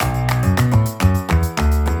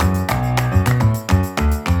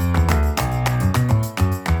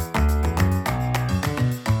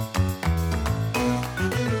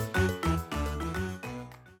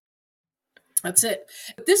That's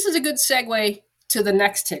it. This is a good segue to the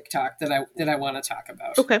next TikTok that I want to talk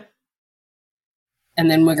about. Okay. And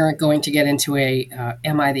then we're going to get into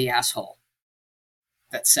Am I the Asshole?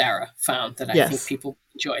 That Sarah found that I think people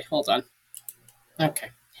enjoy. Hold on. Okay,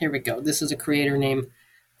 here we go. This is a creator named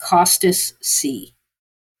Costas C.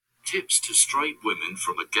 Tips to straight women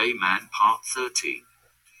from a gay man, part 13.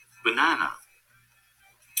 Banana.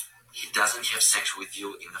 He doesn't have sex with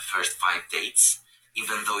you in the first 5 dates,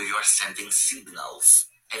 even though you are sending signals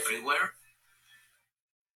everywhere?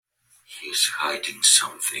 He's hiding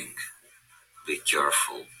something. Be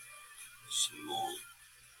careful. Small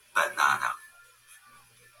banana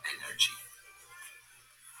energy.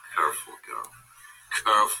 Careful, girl.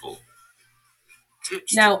 Careful.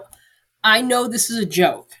 Tips. Now, I know this is a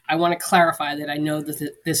joke. I want to clarify that I know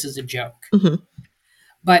that this is a joke. Mm-hmm.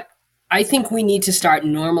 But I think we need to start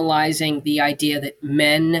normalizing the idea that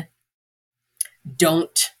men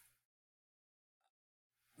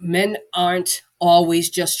aren't always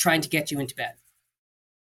just trying to get you into bed.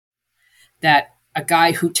 That a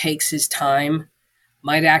guy who takes his time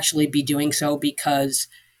might actually be doing so because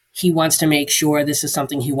he wants to make sure this is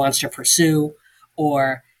something he wants to pursue,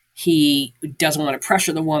 or he doesn't want to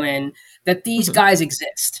pressure the woman, that these guys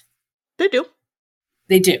exist. They do.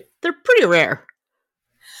 They do. They're pretty rare.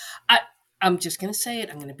 I'm just going to say it.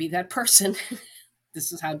 I'm going to be that person.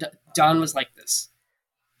 This is how Dawn was like this.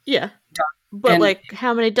 Yeah. Dawn. But, like,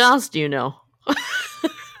 how many Dawns do you know?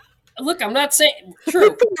 Look, I'm not saying... True.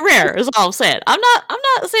 They're pretty rare is all I'm saying. I'm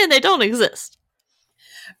not saying they don't exist.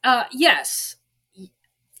 Yes.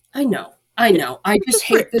 I know. I just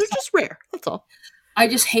hate this. They're just rare. That's all. I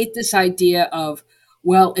just hate this idea of,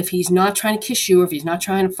 well, if he's not trying to kiss you, if he's not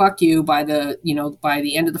trying to fuck you by the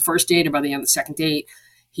end of the first date or by the end of the second date,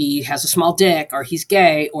 he has a small dick, or he's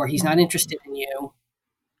gay, or he's not interested in you.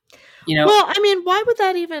 Well, I mean, why would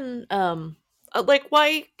that even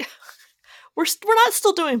why we're not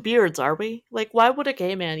still doing beards, are we? Like, why would a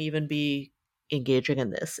gay man even be engaging in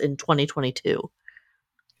this in 2022?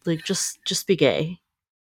 Like, just be gay.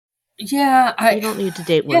 Yeah, you don't need to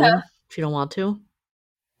date women if you don't want to.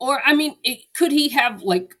 Or, I mean, could he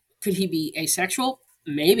be asexual?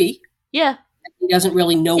 Maybe. Yeah. He doesn't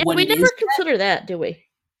really know what it is. We never consider that, do we?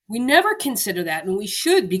 We never consider that, and we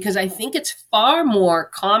should, because I think it's far more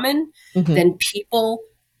common than people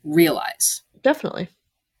realize. Definitely.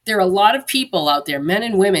 There are a lot of people out there, men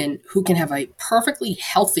and women, who can have a perfectly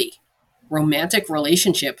healthy romantic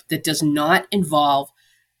relationship that does not involve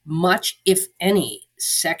much, if any,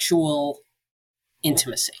 sexual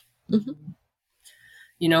intimacy. Mm-hmm.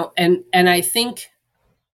 And I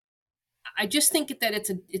just think that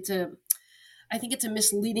I think it's a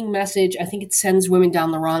misleading message. I think it sends women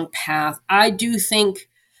down the wrong path. I do think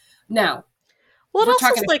now. Well, it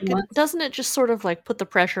also doesn't it just sort of like put the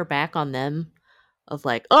pressure back on them of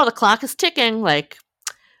like, oh, the clock is ticking. Like,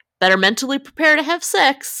 better mentally prepare to have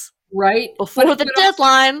sex, right, before the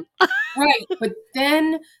deadline. Right, but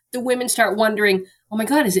then the women start wondering, oh my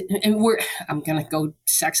God, is it? And I'm gonna go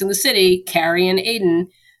Sex in the City, Carrie and Aiden,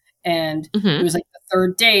 and it was like the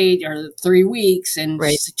third date or 3 weeks, and do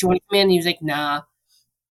you want to come in? And he was like, nah.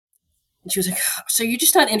 And she was like, so you're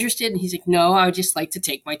just not interested? And he's like, no, I would just like to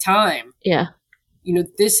take my time. Yeah.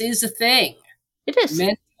 This is a thing. It is.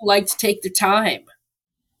 Men like to take their time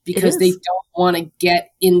because they don't want to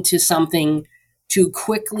get into something too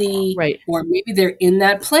quickly. Right. Or maybe they're in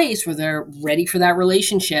that place where they're ready for that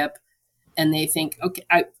relationship and they think, okay,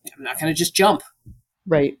 I'm not going to just jump.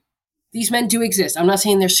 Right. These men do exist. I'm not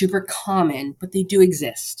saying they're super common, but they do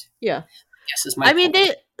exist. Yeah. Yes, is my point.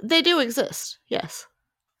 Mean, they do exist. Yes.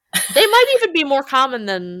 They might even be more common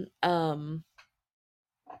than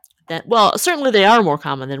well, certainly they are more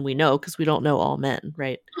common than we know, because we don't know all men,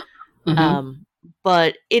 right? Mm-hmm.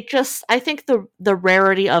 But it just, I think the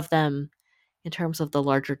rarity of them in terms of the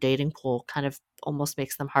larger dating pool kind of almost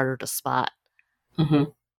makes them harder to spot. Mm-hmm.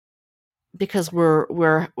 Because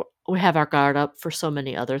we have our guard up for so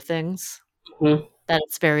many other things that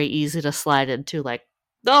it's very easy to slide into, like,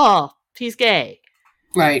 oh, he's gay.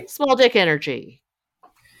 Right. Small dick energy.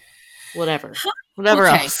 Whatever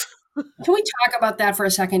else. Can we talk about that for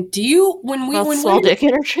a second? Do you, when small dick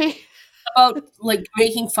energy? About, like,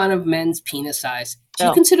 making fun of men's penis size, do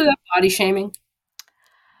you consider that body shaming?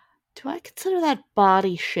 Do I consider that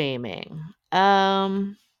body shaming?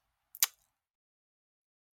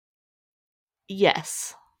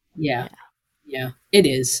 Yes. Yeah. It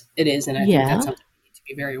is, and I think that's something we need to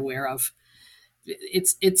be very aware of.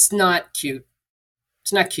 It's not cute.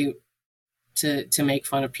 It's not cute to make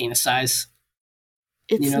fun of penis size.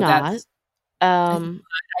 It's not. I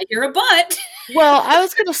hear a but. Well, I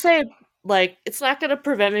was gonna say, like, it's not going to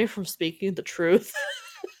prevent me from speaking the truth.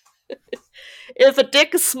 If a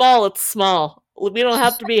dick is small, it's small. We don't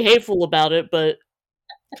have to be hateful about it, but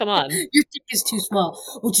come on. Your dick is too small.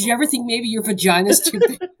 Well, did you ever think maybe your vagina's too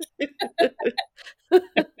big?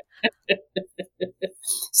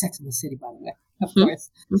 Sex in the City, by the way, of course.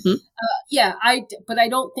 Mm-hmm. Yeah, but I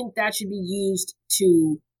don't think that should be used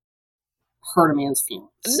to hurt a man's feelings.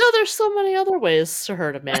 No, there's so many other ways to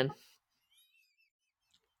hurt a man.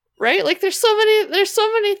 Right? Like, there's so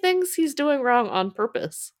many things he's doing wrong on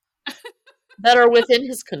purpose that are within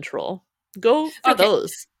his control. Go for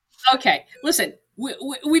those. Okay, listen,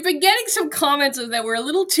 we've been getting some comments that we're a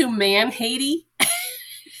little too man-hatey.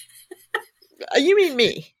 You mean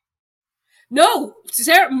me? No,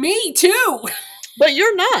 Sarah, me too. But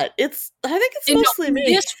you're not. I think it's mostly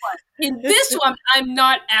me. In this one, I'm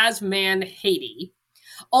not as man-hatey,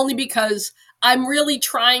 only because I'm really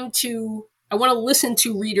trying to. I want to listen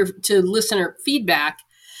to listener feedback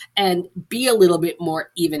and be a little bit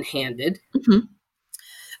more even-handed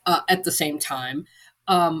at the same time.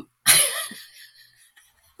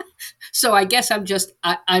 So I guess I'm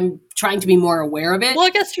trying to be more aware of it. Well, I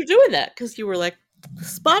guess you're doing that because you were like,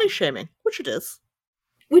 this is body shaming, which it is.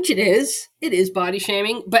 Which it is. It is body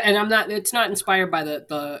shaming, and I'm not. It's not inspired by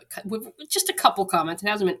the just a couple comments. It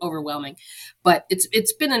hasn't been overwhelming, but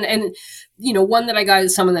it's been and one that I got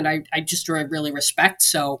is someone that I really respect.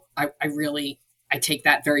 So I take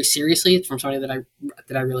that very seriously. It's from somebody that I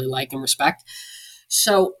really like and respect.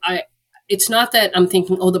 So it's not that I'm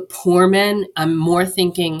thinking, oh, the poor men. I'm more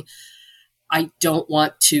thinking, I don't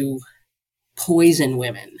want to poison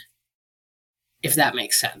women, if that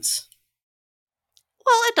makes sense.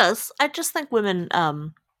 Well, it does. I just think women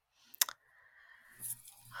can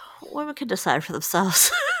decide for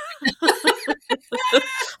themselves.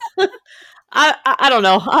 I don't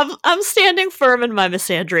know. I'm standing firm in my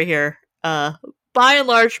misandry here. By and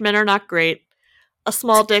large, men are not great. A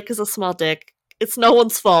small dick is a small dick. It's no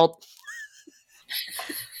one's fault.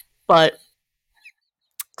 But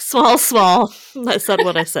small. I said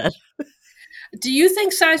what I said. Do you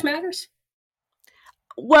think size matters?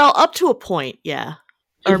 Well, up to a point, yeah.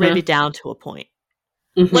 Or maybe down to a point.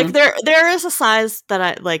 Mm-hmm. Like there is a size that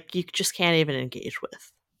I like you just can't even engage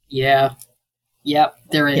with. Yeah. Yep,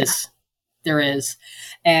 there is. Yeah. There is.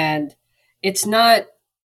 And it's not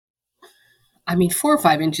 4 or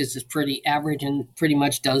 5 inches is pretty average and pretty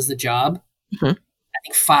much does the job. Mm-hmm. I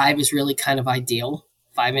think 5 is really kind of ideal.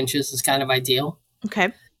 5 inches is kind of ideal.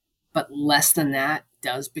 Okay. But less than that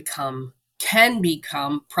can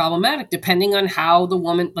become problematic depending on how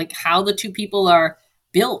how the two people are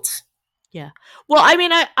built. Yeah. Well,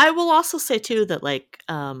 I will also say too that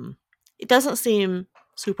it doesn't seem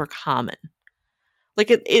super common.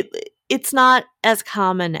 Like it's not as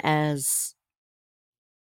common as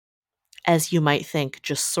you might think,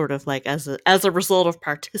 just sort of like as a result of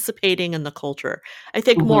participating in the culture. I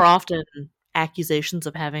think more often accusations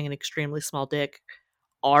of having an extremely small dick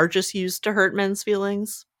are just used to hurt men's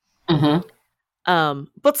feelings. Mm-hmm.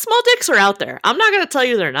 But small dicks are out there. I'm not going to tell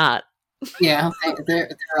you they're not. Yeah,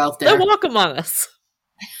 they're out there. They walk among us.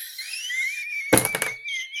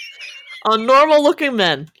 On normal-looking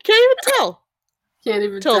men. Can't even tell. Can't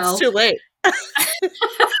even tell. Till it's too late.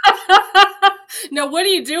 Now, what do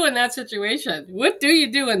you do in that situation? What do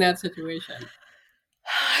you do in that situation?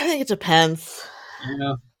 I think it depends.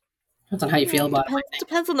 Yeah. Depends on how you feel about it. It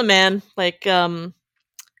depends on the man. Like, what's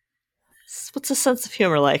his sense of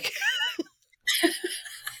humor like?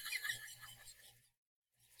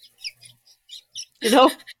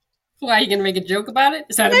 Why, are you going to make a joke about it?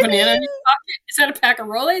 Is that a banana in your pocket? Is that a pack of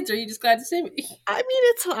Rolaids, or are you just glad to see me?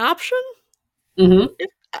 It's an option. Mm-hmm.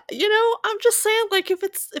 I'm just saying, like, if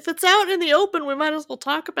it's out in the open, we might as well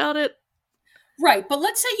talk about it. Right, but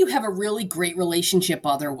let's say you have a really great relationship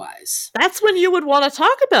otherwise. That's when you would want to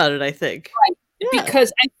talk about it, I think. Right, yeah.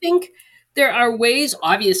 Because I think there are ways,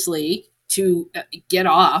 obviously, to get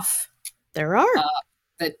off. There are.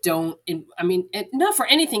 That don't, not for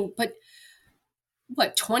anything, but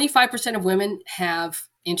 25% of women have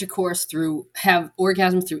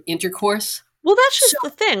orgasm through intercourse? Well, that's just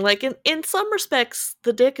the thing. Like, in some respects,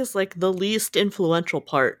 the dick is like the least influential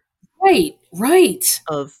part. Right.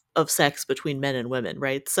 Of sex between men and women,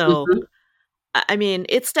 right? So,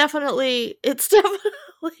 it's definitely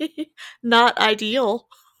not ideal.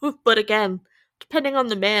 But again, depending on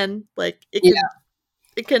the man, like it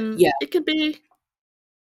can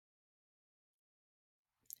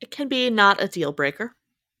be not a deal breaker.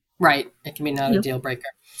 Right. It can be not a deal breaker.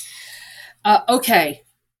 Okay.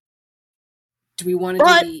 Do we want to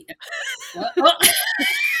do the...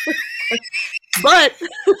 But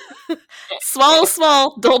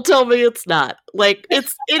small, don't tell me it's not. Like, it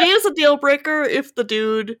is a deal breaker if the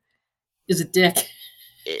dude is a dick.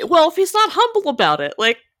 Well, if he's not humble about it.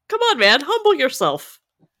 Like, come on, man, humble yourself.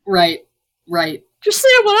 Right. Just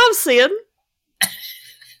seeing what I'm seeing.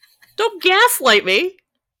 Don't gaslight me.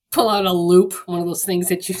 Pull out a loop, one of those things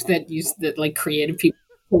that like creative people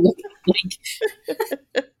look like.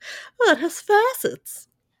 Oh, it has facets.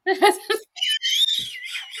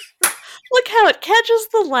 Look how it catches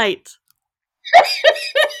the light. Look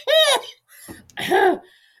how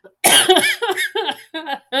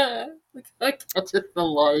it catches the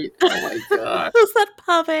light. Oh my god. Is that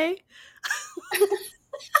pave?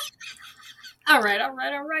 All right.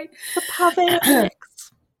 The pave.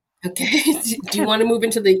 Okay. Do you want to move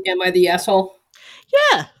into the Am I the Asshole?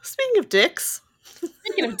 Yeah. Speaking of dicks.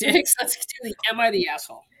 Speaking of dicks, let's do the Am I the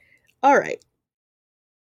Asshole? All right.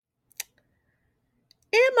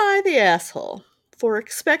 Am I the asshole for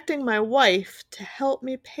expecting my wife to help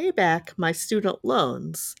me pay back my student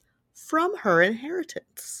loans from her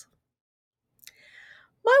inheritance?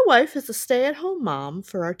 My wife is a stay-at-home mom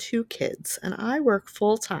for our 2 kids, and I work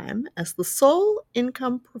full-time as the sole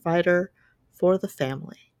income provider for the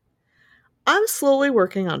family. I'm slowly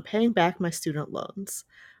working on paying back my student loans.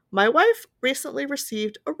 My wife recently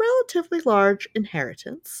received a relatively large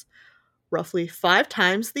inheritance, roughly 5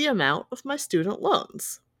 times the amount of my student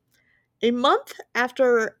loans. A month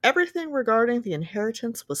after everything regarding the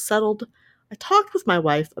inheritance was settled, I talked with my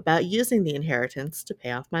wife about using the inheritance to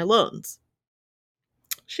pay off my loans.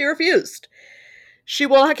 She refused. She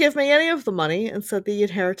will not give me any of the money and said the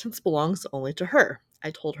inheritance belongs only to her.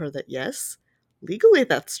 I told her that yes, legally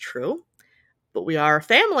that's true, but we are a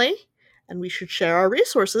family and we should share our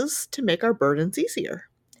resources to make our burdens easier.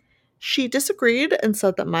 She disagreed and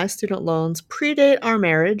said that my student loans predate our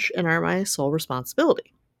marriage and are my sole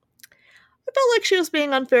responsibility. I felt like she was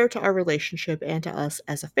being unfair to our relationship and to us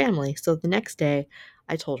as a family, so the next day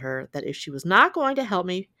I told her that if she was not going to help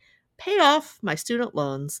me pay off my student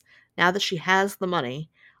loans now that she has the money,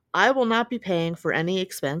 I will not be paying for any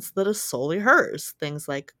expense that is solely hers. Things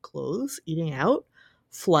like clothes, eating out,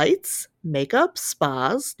 flights, makeup,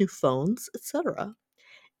 spas, new phones, etc.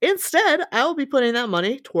 Instead, I will be putting that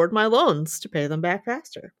money toward my loans to pay them back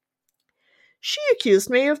faster. She accused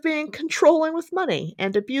me of being controlling with money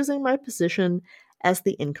and abusing my position as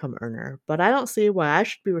the income earner, but I don't see why I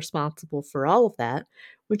should be responsible for all of that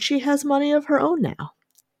when she has money of her own now.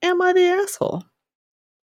 Am I the asshole?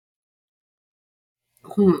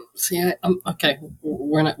 See, okay.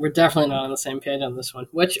 We're definitely not on the same page on this one.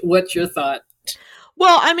 What's your thought?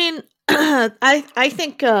 Well, I mean, I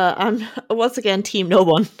think I'm once again team no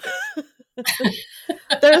one.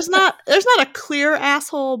 There's not a clear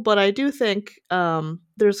asshole, but I do think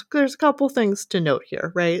there's a couple things to note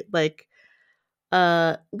here, right? Like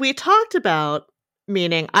we talked about,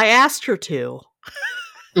 meaning I asked her to.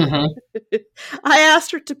 Mm-hmm. I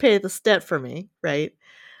asked her to pay this debt for me, right?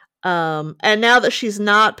 And now that she's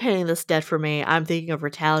not paying this debt for me, I'm thinking of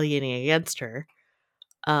retaliating against her.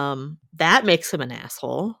 That makes him an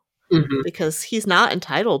asshole because he's not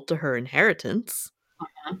entitled to her inheritance.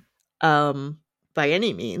 By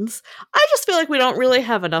any means. I just feel like we don't really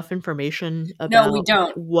have enough information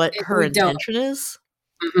about what her intention is.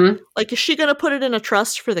 Mm-hmm. Like, is she going to put it in a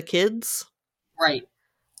trust for the kids? Right.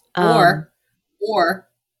 Or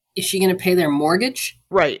is she going to pay their mortgage?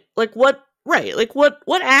 Right. Like what? Right. Like what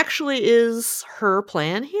actually is her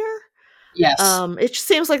plan here? Yes. It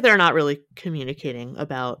seems like they're not really communicating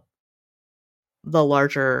about the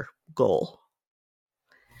larger goal.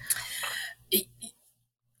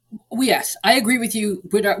 Yes, I agree with you.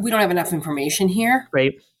 We don't have enough information here,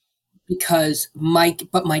 right? Because my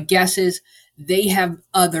guess is they have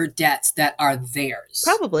other debts that are theirs,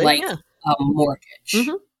 probably, like a mortgage,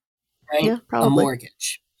 right? Yeah, probably a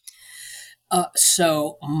mortgage.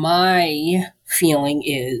 So my feeling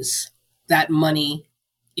is that money,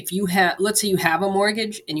 if you have, let's say you have a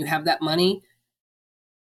mortgage and you have that money,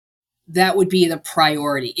 that would be the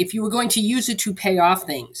priority. If you were going to use it to pay off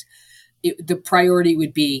things, the priority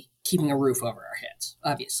would be keeping a roof over our heads,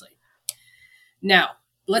 obviously. Now,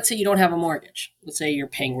 let's say you don't have a mortgage. Let's say you're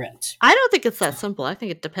paying rent. I don't think it's that simple. I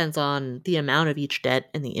think it depends on the amount of each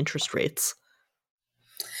debt and the interest rates.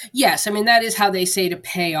 Yes, I mean, that is how they say to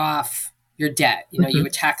pay off your debt. You know, you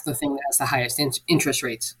attack the thing that has the highest interest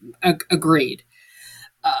rates. Agreed.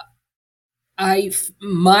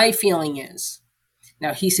 My feeling is,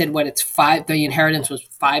 now he said what, it's 5, the inheritance was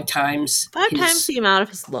 5 times. 5 times the amount of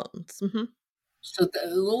his loans. Mm-hmm. So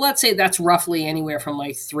let's say that's roughly anywhere from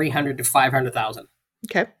like 300 to 500,000.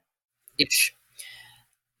 Okay. Ish.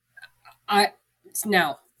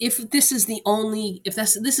 Now, if this is the only, if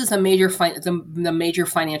this is the major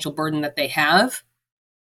financial burden that they have,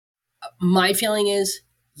 my feeling is,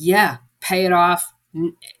 yeah, pay it off.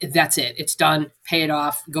 That's it. It's done. Pay it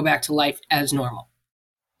off. Go back to life as normal.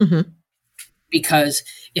 Mm-hmm. Because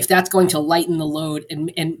if that's going to lighten the load,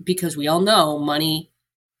 and because we all know money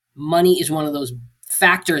is one of those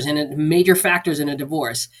factors major factors in a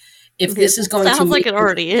divorce. If this is going to sounds like it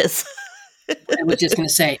already is. I was just going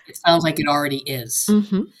to say, it sounds like it already is.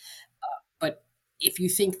 Mm-hmm. But if you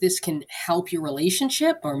think this can help your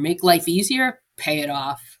relationship or make life easier, pay it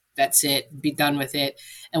off. That's it. Be done with it.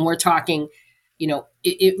 And we're talking,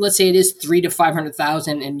 let's say it is $300,000 to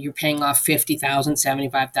 $500,000, and you're paying off $50,000,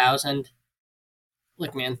 $75,000.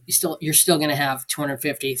 Look, man, you're still going to have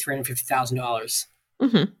 $250,000, $350,000,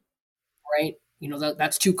 mm-hmm. right?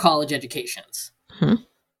 That's 2 college educations mm-hmm.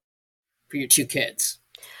 for your 2 kids.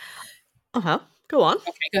 Uh-huh. Go on.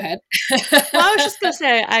 Okay, go ahead. Well, I was just going to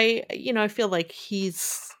say, I feel like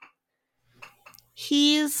he's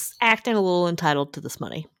acting a little entitled to this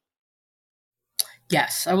money.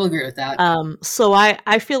 Yes, I will agree with that. So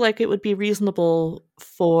I feel like it would be reasonable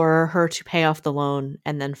for her to pay off the loan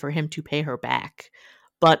and then for him to pay her back,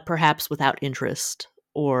 but perhaps without interest,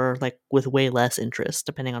 or like with way less interest,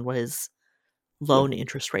 depending on what his loan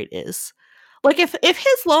interest rate is. Like if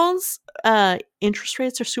his loans interest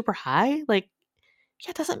rates are super high, like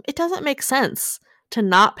it doesn't make sense to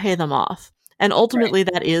not pay them off. And ultimately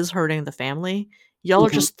that is hurting the family. Y'all are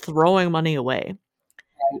just throwing money away.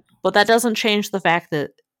 Right. But that doesn't change the fact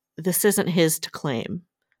that this isn't his to claim.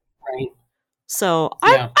 Right. So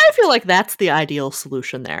I feel like that's the ideal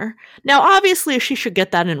solution there. Now, obviously, she should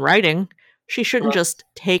get that in writing. She shouldn't just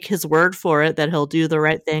take his word for it that he'll do the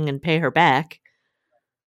right thing and pay her back.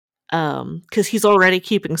 Because he's already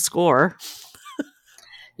keeping score.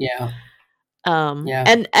 Yeah.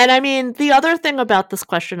 And I mean, the other thing about this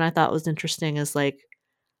question I thought was interesting is like,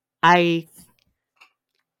 I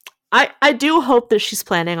do hope that she's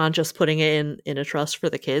planning on just putting it in a trust for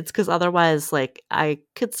the kids, because otherwise, like, I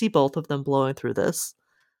could see both of them blowing through this.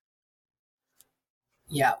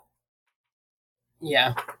 Yeah.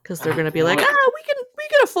 Yeah. Because they're going to be like, we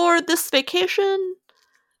can afford this vacation.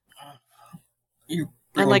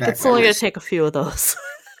 And like, it's only going to take a few of those.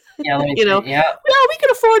 Yeah, we can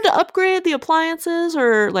afford to upgrade the appliances,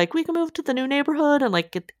 or like we can move to the new neighborhood, and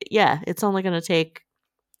like, it's only going to take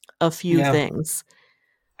a few things.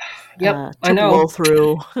 Yep, to blow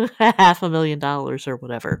through $500,000 or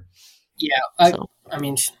whatever. Yeah, I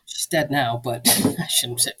mean, she's dead now, but I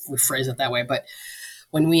shouldn't rephrase it that way. But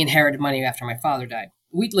when we inherited money after my father died,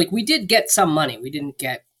 we did get some money. We didn't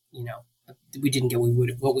get,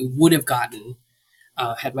 what we would have gotten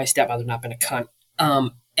had my stepmother not been a cunt.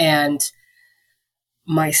 And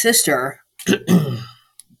my sister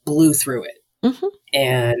blew through it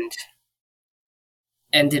and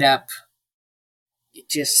ended up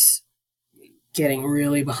just getting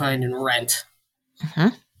really behind in rent.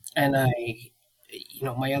 And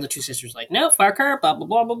my other 2 sisters like, no, fuck her, blah, blah,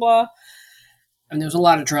 blah, blah, blah. And there was a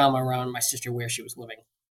lot of drama around my sister where she was living.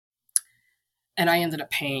 And I ended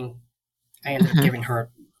up giving her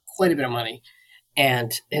quite a bit of money,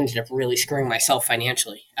 and ended up really screwing myself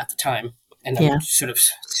financially at the time. And I'm sort of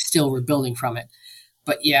still rebuilding from it.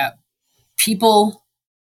 But yeah, people,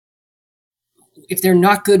 if they're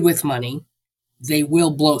not good with money, they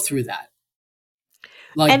will blow through that.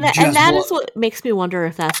 Like, and that is what makes me wonder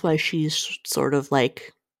if that's why she's sort of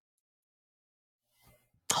like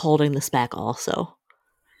holding this back also.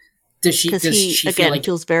 Does she again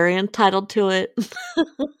feels very entitled to it.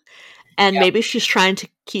 And maybe she's trying to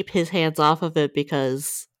keep his hands off of it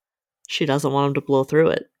because she doesn't want him to blow through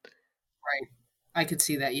it. Right. I could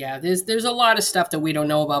see that. Yeah. There's a lot of stuff that we don't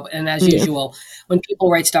know about. And as usual, when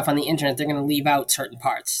people write stuff on the internet, they're going to leave out certain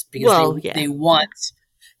parts because they want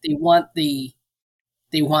the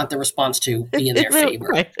response to be in their favor.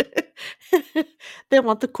 Right. They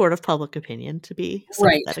want the court of public opinion to be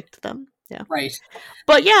sympathetic to them. Yeah. Right.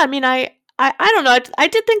 But yeah, I mean, I don't know. I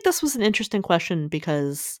did think this was an interesting question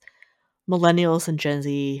because millennials and Gen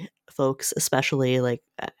Z folks, especially, like,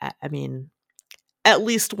 I mean, at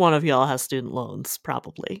least one of y'all has student loans,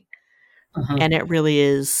 probably. And it really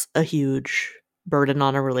is a huge burden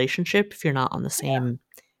on a relationship if you're not on the same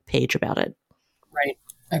page about it. Right.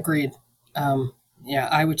 Agreed. Yeah,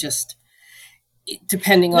 I would just,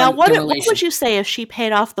 depending now, on the relationship. What would you say if she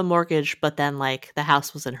paid off the mortgage, but then, like, the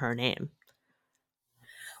house was in her name?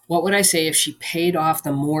 What would I say if she paid off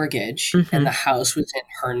the mortgage and the house was in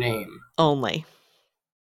her name? Only.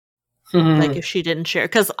 Like, if she didn't share,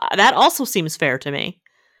 because that also seems fair to me.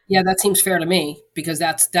 Yeah, that seems fair to me because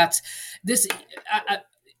that's this.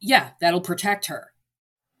 Yeah, that'll protect her.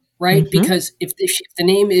 right? Because if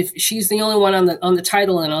she's the only one on the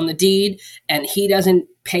title and on the deed, and he doesn't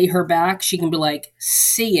pay her back, she can be like,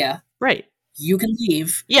 "See ya." Right. You can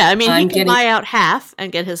leave. Yeah, I mean, he can buy out half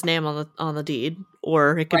and get his name on the deed,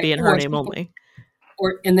 or it could be in her name only.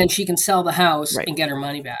 And then she can sell the house and get her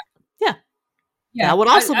money back. Yeah. That would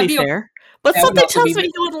also be fair. But something tells me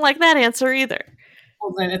you wouldn't like that answer either.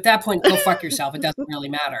 Well, then at that point, go fuck yourself. It doesn't really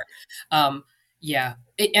matter. Yeah.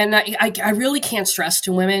 And I really can't stress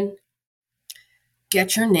to women,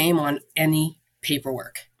 get your name on any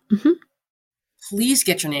paperwork. Please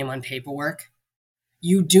get your name on paperwork.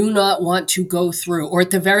 You do not want to go through, or at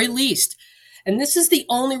the very least, and this is the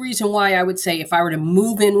only reason why I would say if I were to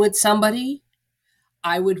move in with somebody,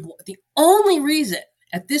 the only reason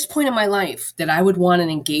at this point in my life that I would want an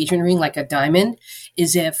engagement ring like a diamond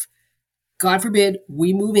is if, God forbid,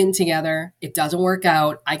 we move in together, it doesn't work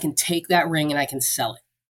out, I can take that ring and I can sell it.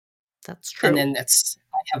 That's true. And then I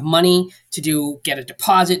have money to get a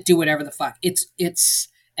deposit, do whatever the fuck. It's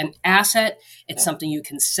an asset. It's something you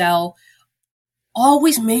can sell.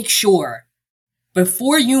 Always make sure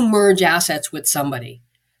before you merge assets with somebody,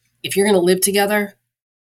 if you're going to live together,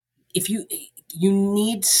 if you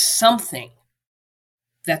need something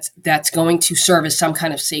that's going to serve as some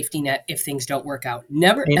kind of safety net if things don't work out.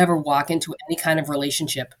 Never ever walk into any kind of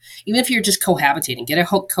relationship, even if you're just cohabitating, get a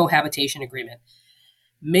cohabitation agreement.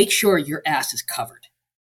 Make sure your ass is covered,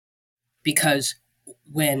 because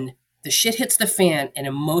when the shit hits the fan and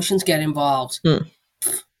emotions get involved,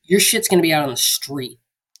 your shit's going to be out on the street.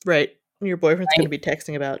 Right. Your boyfriend's going to be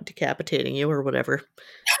texting about decapitating you or whatever.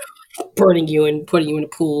 Burning you and putting you in a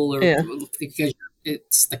pool, or because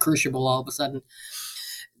it's the crucible all of a sudden.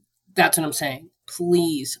 That's what I'm saying.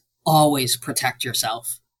 Please always protect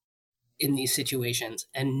yourself in these situations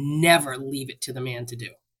and never leave it to the man to do.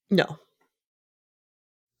 No.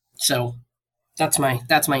 So that's my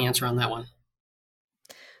answer on that one.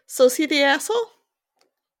 So is he the asshole?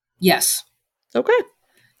 Yes. Okay.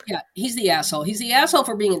 Yeah, he's the asshole. He's the asshole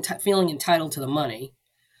for feeling entitled to the money.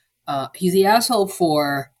 He's the asshole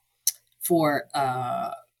for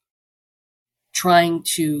trying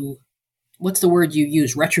to, what's the word you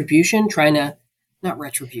use? Retribution? Not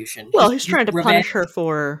retribution. Well, he's trying to punish her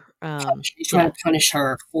for... he's trying to punish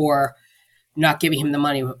her for not giving him the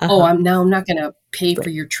money. Oh, I'm not going to pay for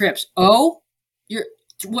your trips. Oh,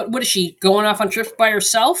 what is she, going off on trips by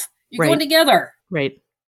herself? You're going together. Right.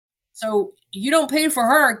 So you don't pay for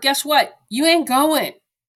her. Guess what? You ain't going.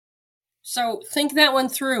 So think that one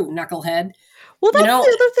through, knucklehead. Well, that's the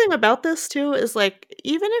other thing about this, too, is like,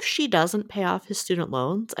 even if she doesn't pay off his student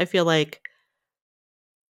loans, I feel like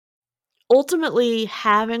ultimately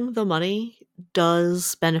having the money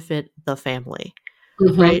does benefit the family,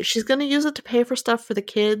 right? She's going to use it to pay for stuff for the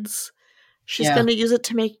kids. She's going to use it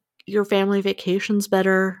to make your family vacations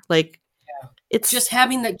better. Like, it's just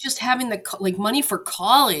having the like money for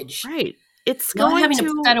college, right? It's not having to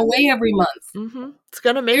put that away every month. It's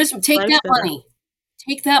going to make take that money.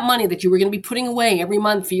 Take that money that you were going to be putting away every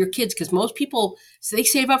month for your kids, because most people, they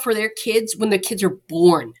save up for their kids when their kids are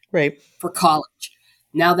born, right? For college.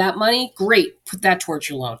 Now that money, great, put that towards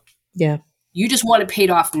your loan. Yeah. You just want it paid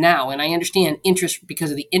off now, and I understand interest because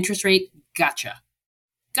of the interest rate. Gotcha,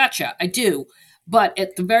 I do. But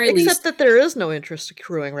at the very least, except that there is no interest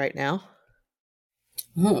accruing right now.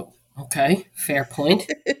 Oh, okay, fair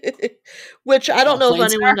point. Which I don't know if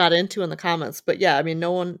anyone got into in the comments, but yeah, I mean,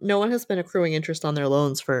 no one has been accruing interest on their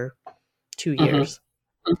loans for 2 years,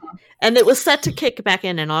 and it was set to kick back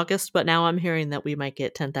in August. But now I'm hearing that we might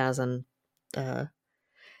get $10,000, a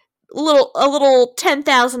little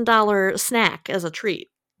 $10,000 snack as a treat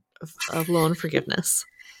of loan forgiveness.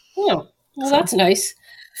 Oh, well, that's nice.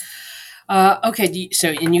 Okay,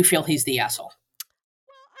 and you feel he's the asshole?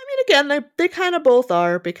 Again, they kind of both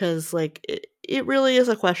are, because like it really is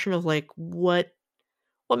a question of like what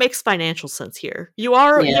makes financial sense here. You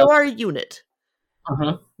are a unit,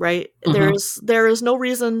 right? There is no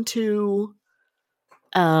reason to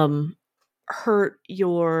hurt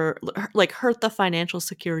the financial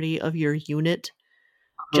security of your unit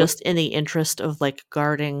just in the interest of like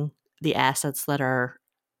guarding the assets that are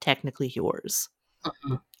technically yours.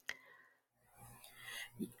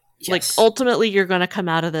 Yes. Like, ultimately, you're going to come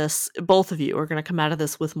out of this, both of you are going to come out of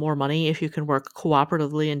this with more money if you can work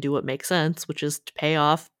cooperatively and do what makes sense, which is to pay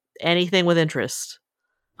off anything with interest.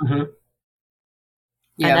 Yeah.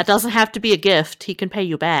 And that doesn't have to be a gift. He can pay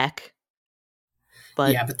you back.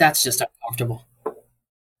 But that's just uncomfortable.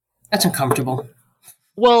 That's uncomfortable.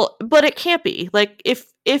 Well, but it can't be. Like,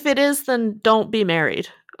 if it is, then don't be married.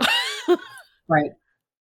 Right.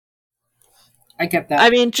 I get that.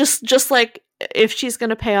 I mean, just like if she's going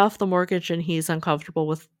to pay off the mortgage and he's uncomfortable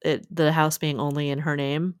with the house being only in her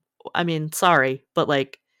name, I mean, sorry, but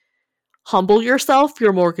like, humble yourself.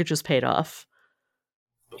 Your mortgage is paid off.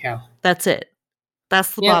 Yeah. That's it.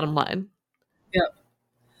 That's the bottom line. Yeah.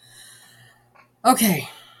 Okay,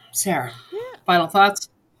 Sarah. Final thoughts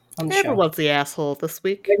on the show. Everyone's the asshole this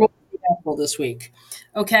week. This week.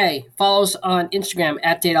 Okay, follow us on Instagram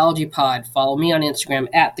at DatologyPod. Follow me on Instagram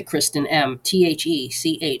at the Kristen M.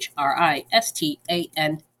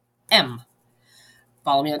 TheChristanM.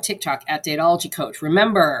 Follow me on TikTok at DatologyCoach.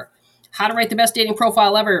 Remember, how to write the best dating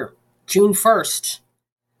profile ever, June 1st.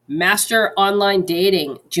 Master Online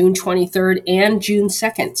Dating, June 23rd and June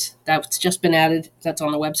 2nd. That's just been added. That's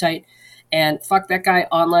on the website. And Fuck That Guy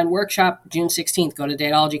online workshop, June 16th. Go to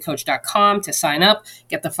datologycoach.com to sign up.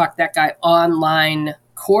 Get the Fuck That Guy online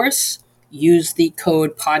course. Use the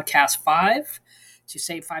code podcast5 to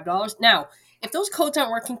save $5. Now, if those codes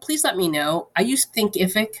aren't working, please let me know. I use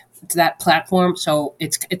Thinkific. It's that platform, so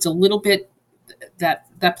it's a little bit that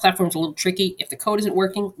platform's a little tricky. If the code isn't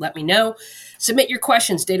working, let me know. Submit your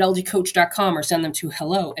questions, datologycoach.com, or send them to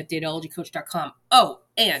hello@datologycoach.com. Oh,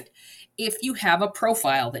 and if you have a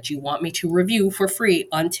profile that you want me to review for free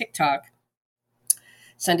on TikTok,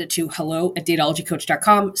 send it to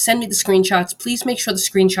hello@datologycoach.com. Send me the screenshots. Please make sure the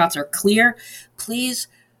screenshots are clear. Please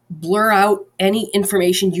blur out any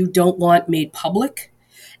information you don't want made public,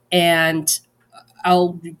 and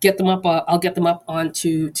I'll get them up. I'll get them up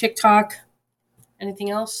onto TikTok.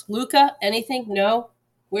 Anything else? Luca, anything? No?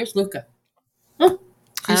 Where's Luca? Huh?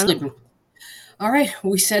 He's sleeping. All right.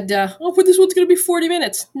 We said, but this one's going to be 40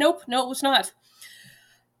 minutes. Nope. No, it was not.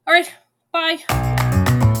 All right. Bye.